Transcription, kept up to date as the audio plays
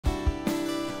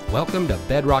Welcome to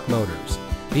Bedrock Motors,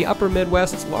 the Upper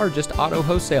Midwest's largest auto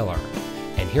wholesaler.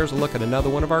 And here's a look at another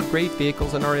one of our great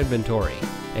vehicles in our inventory,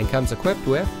 and comes equipped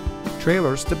with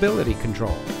trailer stability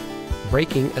control,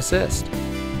 braking assist,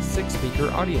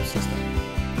 6-speaker audio system,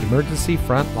 emergency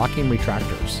front locking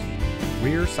retractors,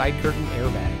 rear side curtain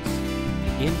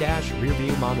airbags, in-dash rear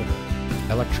view monitor,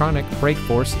 electronic brake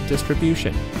force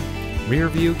distribution, rear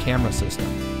view camera system,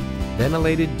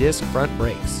 ventilated disc front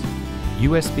brakes,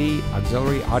 USB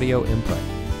auxiliary audio input,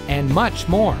 and much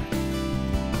more.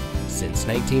 Since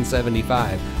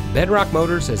 1975, Bedrock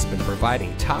Motors has been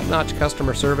providing top-notch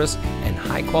customer service and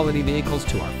high-quality vehicles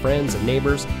to our friends and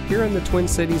neighbors here in the Twin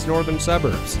Cities northern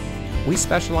suburbs. We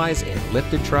specialize in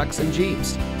lifted trucks and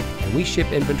Jeeps, and we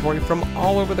ship inventory from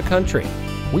all over the country.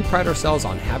 We pride ourselves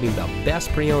on having the best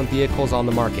pre-owned vehicles on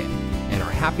the market and are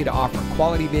happy to offer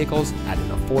quality vehicles at an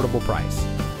affordable price.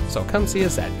 So come see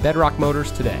us at Bedrock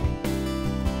Motors today.